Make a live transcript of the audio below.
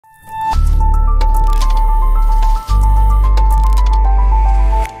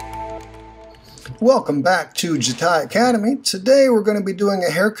Welcome back to Jatai Academy. Today we're going to be doing a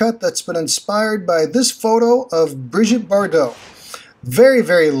haircut that's been inspired by this photo of Brigitte Bardot. Very,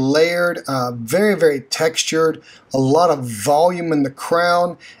 very layered, very textured, a lot of volume in the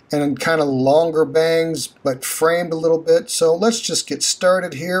crown, and kind of longer bangs, but framed a little bit. So let's just get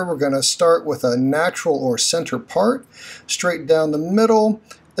started here. We're going to start with a natural or center part, straight down the middle.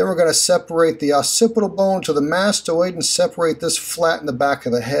 Then we're going to separate the occipital bone to the mastoid and separate this flat in the back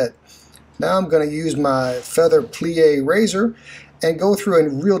of the head. Now I'm going to use my Feather Plier Razor and go through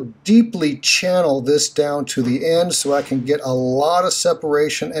and real deeply channel this down to the end so I can get a lot of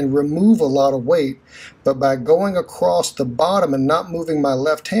separation and remove a lot of weight. But by going across the bottom and not moving my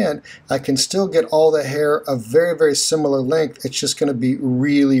left hand, I can still get all the hair of very similar length. It's just going to be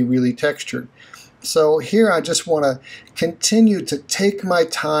really textured. So here I just want to continue to take my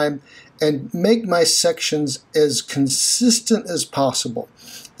time and make my sections as consistent as possible.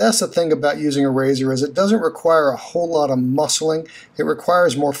 That's the thing about using a razor, is it doesn't require a whole lot of muscling. It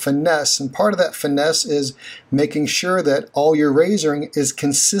requires more finesse, and part of that finesse is making sure that all your razoring is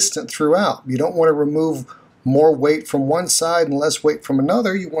consistent throughout. You don't want to remove more weight from one side and less weight from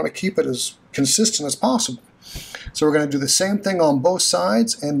another. You want to keep it as consistent as possible. So we're going to do the same thing on both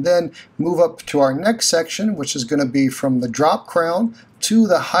sides and then move up to our next section, which is going to be from the drop crown to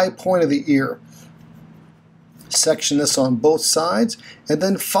the high point of the ear. Section this on both sides and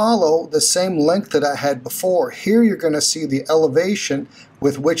then follow the same length that I had before. Here you're going to see the elevation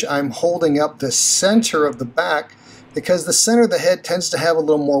with which I'm holding up the center of the back, because the center of the head tends to have a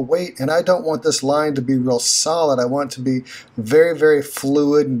little more weight, and I don't want this line to be real solid. I want it to be very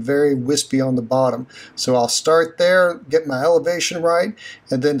fluid and very wispy on the bottom. So I'll start there, get my elevation right,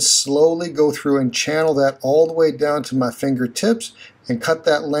 and then slowly go through and channel that all the way down to my fingertips and cut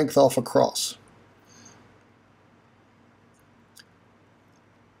that length off across.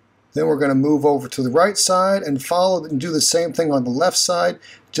 Then we're going to move over to the right side and follow and do the same thing on the left side,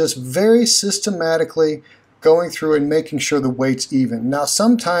 just very systematically going through and making sure the weight's even. Now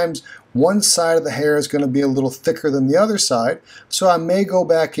sometimes one side of the hair is going to be a little thicker than the other side, so I may go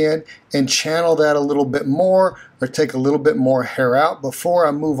back in and channel that a little bit more or take a little bit more hair out before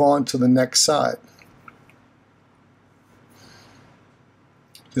I move on to the next side.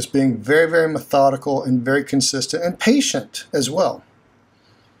 Just being very methodical and very consistent and patient as well.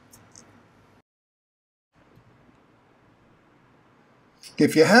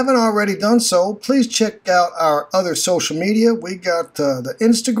 If you haven't already done so, please check out our other social media. We got the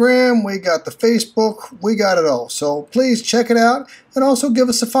Instagram, we got the Facebook, we got it all. So please check it out and also give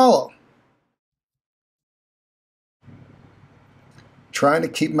us a follow. Trying to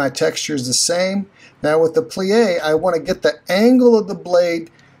keep my textures the same. Now with the plie, I want to get the angle of the blade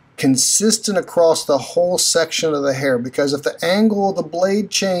consistent across the whole section of the hair, because if the angle of the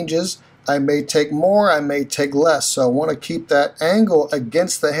blade changes, I may take more, I may take less. So I want to keep that angle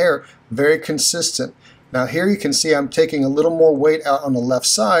against the hair very consistent. Now here you can see I'm taking a little more weight out on the left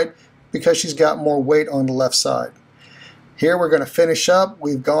side because she's got more weight on the left side. Here we're going to finish up.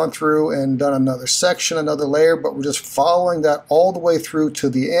 We've gone through and done another section, another layer, but we're just following that all the way through to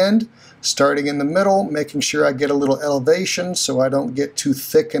the end, starting in the middle, making sure I get a little elevation so I don't get too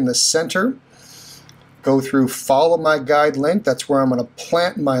thick in the center. Go through, follow my guide length. That's where I'm going to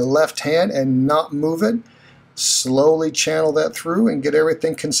plant my left hand and not move it. Slowly channel that through and get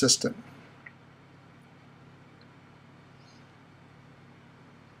everything consistent.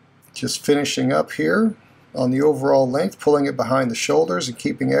 Just finishing up here on the overall length, pulling it behind the shoulders and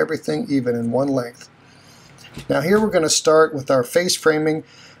keeping everything even in one length. Now here we're going to start with our face framing.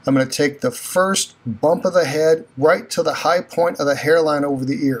 I'm going to take the first bump of the head right to the high point of the hairline over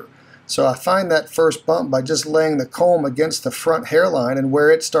the ear. So I find that first bump by just laying the comb against the front hairline, and where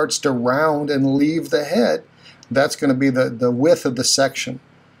it starts to round and leave the head, that's going to be the width of the section.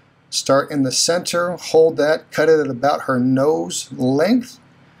 Start in the center, hold that, cut it at about her nose length.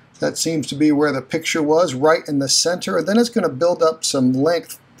 That seems to be where the picture was, right in the center, and then it's going to build up some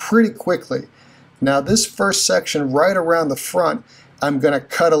length pretty quickly. Now this first section right around the front, I'm going to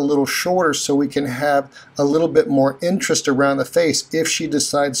cut a little shorter so we can have a little bit more interest around the face if she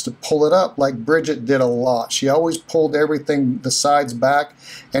decides to pull it up, like Brigitte did a lot. She always pulled everything, the sides back,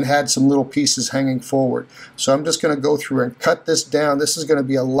 and had some little pieces hanging forward. So I'm just going to go through and cut this down. This is going to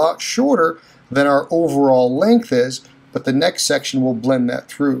be a lot shorter than our overall length is, but the next section will blend that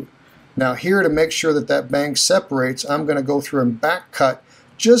through. Now here, to make sure that that bang separates, I'm going to go through and back cut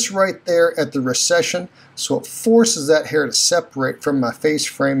just right there at the recession, so it forces that hair to separate from my face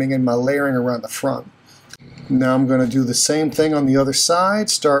framing and my layering around the front. Now I'm going to do the same thing on the other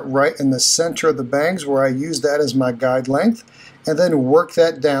side. Start right in the center of the bangs where I use that as my guide length, and then work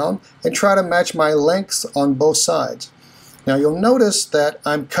that down and try to match my lengths on both sides. Now you'll notice that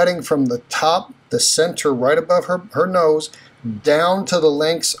I'm cutting from the top, the center right above her nose, down to the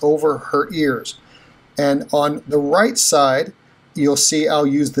lengths over her ears. And on the right side, you'll see I'll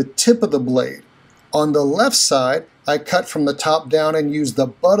use the tip of the blade. On the left side, I cut from the top down and use the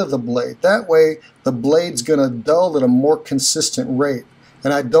butt of the blade. That way, the blade's going to dull at a more consistent rate.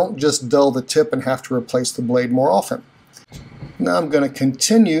 And I don't just dull the tip and have to replace the blade more often. Now I'm going to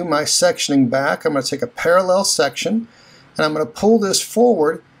continue my sectioning back. I'm going to take a parallel section, and I'm going to pull this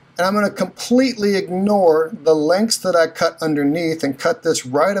forward, and I'm going to completely ignore the lengths that I cut underneath and cut this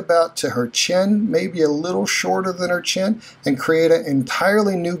right about to her chin, maybe a little shorter than her chin, and create an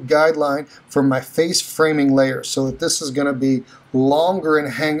entirely new guideline for my face framing layer so that this is going to be longer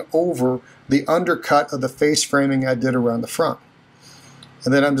and hang over the undercut of the face framing I did around the front.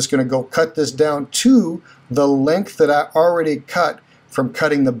 And then I'm just going to go cut this down to the length that I already cut from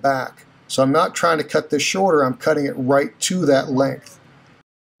cutting the back. So I'm not trying to cut this shorter, I'm cutting it right to that length.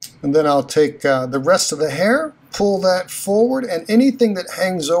 And then I'll take the rest of the hair, pull that forward, and anything that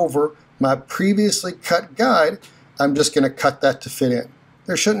hangs over my previously cut guide, I'm just going to cut that to fit in.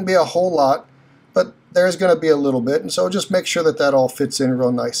 There shouldn't be a whole lot, but there's going to be a little bit, and so just make sure that that all fits in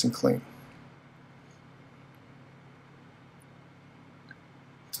real nice and clean.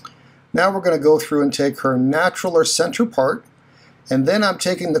 Now we're going to go through and take her natural or center part, and then I'm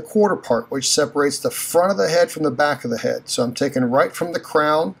taking the quarter part, which separates the front of the head from the back of the head. So I'm taking right from the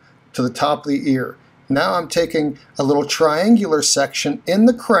crown to the top of the ear. Now I'm taking a little triangular section in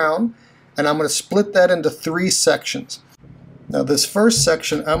the crown, and I'm going to split that into 3 sections. Now this first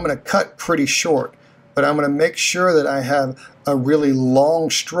section I'm going to cut pretty short, but I'm going to make sure that I have a really long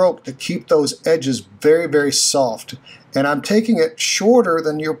stroke to keep those edges very, very soft. And I'm taking it shorter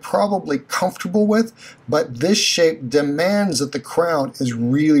than you're probably comfortable with, but this shape demands that the crown is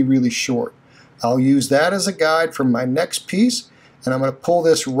really, really short. I'll use that as a guide for my next piece, and I'm going to pull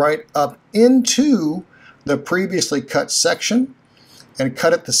this right up into the previously cut section and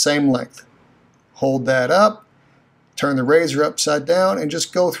cut it the same length. Hold that up, turn the razor upside down, and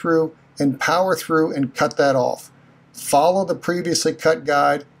just go through and power through and cut that off. Follow the previously cut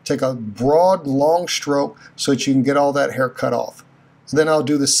guide, take a broad, long stroke so that you can get all that hair cut off. And then I'll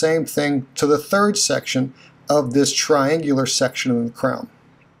do the same thing to the third section of this triangular section of the crown.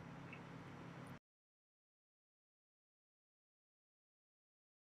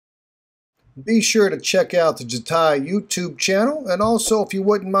 Be sure to check out the Jatai YouTube channel, and also if you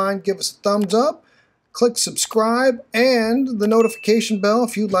wouldn't mind, give us a thumbs up, click subscribe, and the notification bell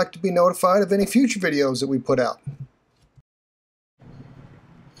if you'd like to be notified of any future videos that we put out.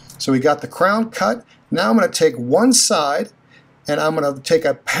 So we got the crown cut. Now I'm going to take one side and I'm going to take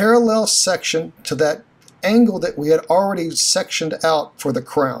a parallel section to that angle that we had already sectioned out for the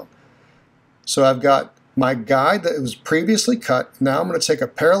crown. So I've got my guide that was previously cut. Now I'm going to take a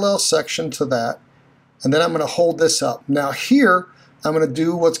parallel section to that, and then I'm going to hold this up. Now here I'm going to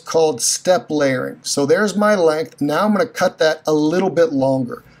do what's called step layering. So there's my length. Now I'm going to cut that a little bit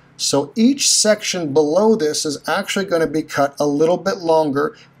longer. So each section below this is actually going to be cut a little bit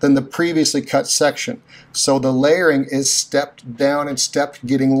longer than the previously cut section. So the layering is stepped down and stepped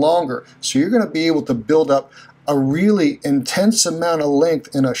getting longer. So you're going to be able to build up a really intense amount of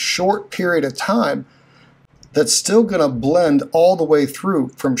length in a short period of time that's still going to blend all the way through,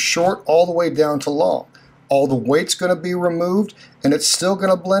 from short all the way down to long. All the weight's going to be removed, and it's still going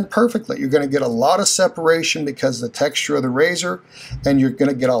to blend perfectly. You're going to get a lot of separation because of the texture of the razor, and you're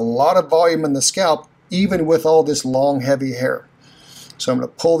going to get a lot of volume in the scalp, even with all this long, heavy hair. So I'm going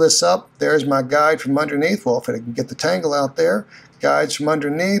to pull this up. There's my guide from underneath. Well, if I can get the tangle out there. Guides from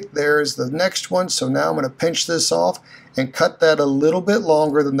underneath. There's the next one. So now I'm going to pinch this off and cut that a little bit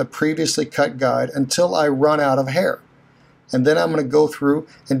longer than the previously cut guide until I run out of hair. And then I'm going to go through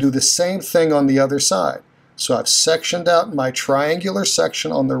and do the same thing on the other side. So I've sectioned out my triangular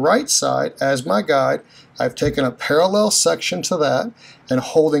section on the right side as my guide. I've taken a parallel section to that and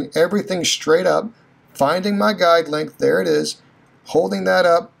holding everything straight up, finding my guide length, there it is, holding that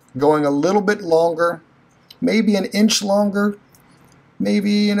up, going a little bit longer, maybe an inch longer,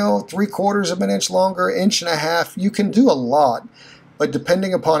 maybe, 3/4 of an inch longer, 1.5 inches. You can do a lot, but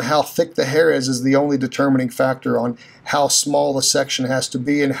depending upon how thick the hair is the only determining factor on how small the section has to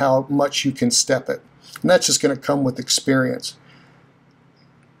be and how much you can step it. And that's just going to come with experience.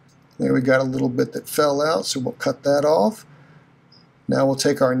 There we got a little bit that fell out, so we'll cut that off. Now we'll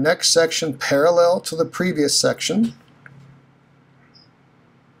take our next section parallel to the previous section.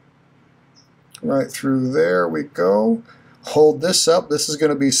 Right through there we go. hold this up. This is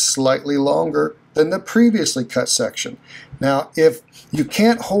going to be slightly longer than the previously cut section. Now, if you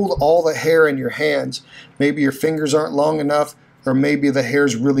can't hold all the hair in your hands, maybe your fingers aren't long enough, or maybe the hair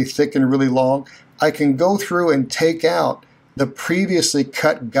is really thick and really long, I can go through and take out the previously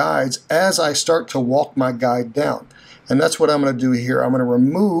cut guides as I start to walk my guide down. And that's what I'm going to do here. I'm going to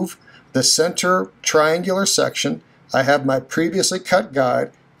remove the center triangular section. I have my previously cut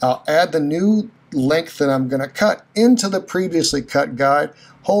guide. I'll add the new length that I'm going to cut into the previously cut guide.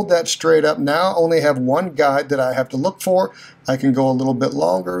 Hold that straight up. Now I only have one guide that I have to look for. I can go a little bit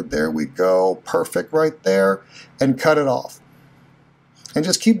longer. There we go. Perfect right there. And cut it off. And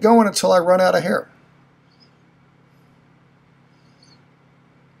just keep going until I run out of hair.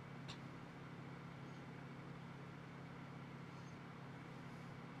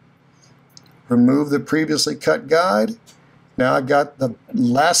 Remove the previously cut guide. Now I've got the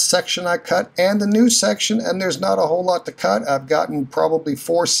last section I cut and the new section, and there's not a whole lot to cut. I've gotten probably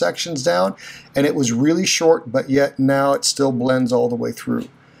 4 sections down, and it was really short, but yet now it still blends all the way through.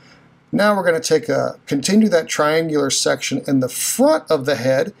 Now we're going to continue that triangular section in the front of the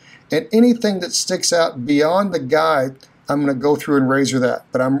head, and anything that sticks out beyond the guide, I'm going to go through and razor that.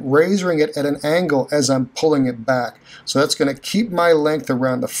 But I'm razoring it at an angle as I'm pulling it back. So that's going to keep my length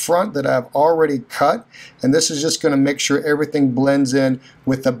around the front that I've already cut, and this is just going to make sure everything blends in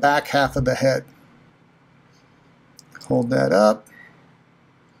with the back half of the head. Hold that up.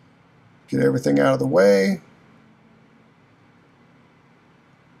 Get everything out of the way.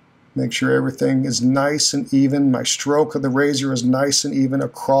 Make sure everything is nice and even. My stroke of the razor is nice and even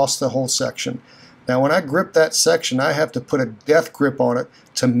across the whole section. Now when I grip that section, I have to put a death grip on it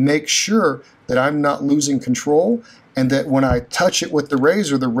to make sure that I'm not losing control, and that when I touch it with the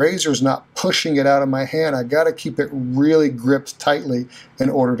razor is not pushing it out of my hand. I got to keep it really gripped tightly in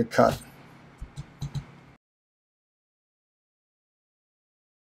order to cut.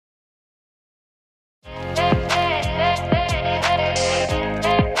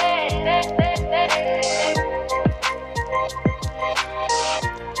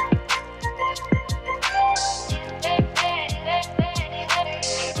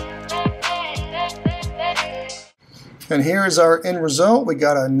 And here is our end result. We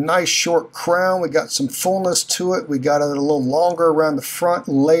got a nice short crown. We got some fullness to it. We got it a little longer around the front,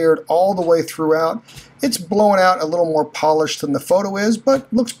 layered all the way throughout. It's blowing out a little more polished than the photo is,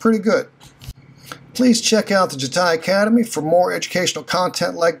 but looks pretty good. Please check out the Jatai Academy for more educational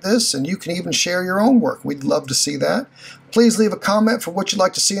content like this, and you can even share your own work. We'd love to see that. Please leave a comment for what you'd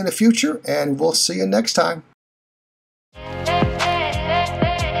like to see in the future, and we'll see you next time.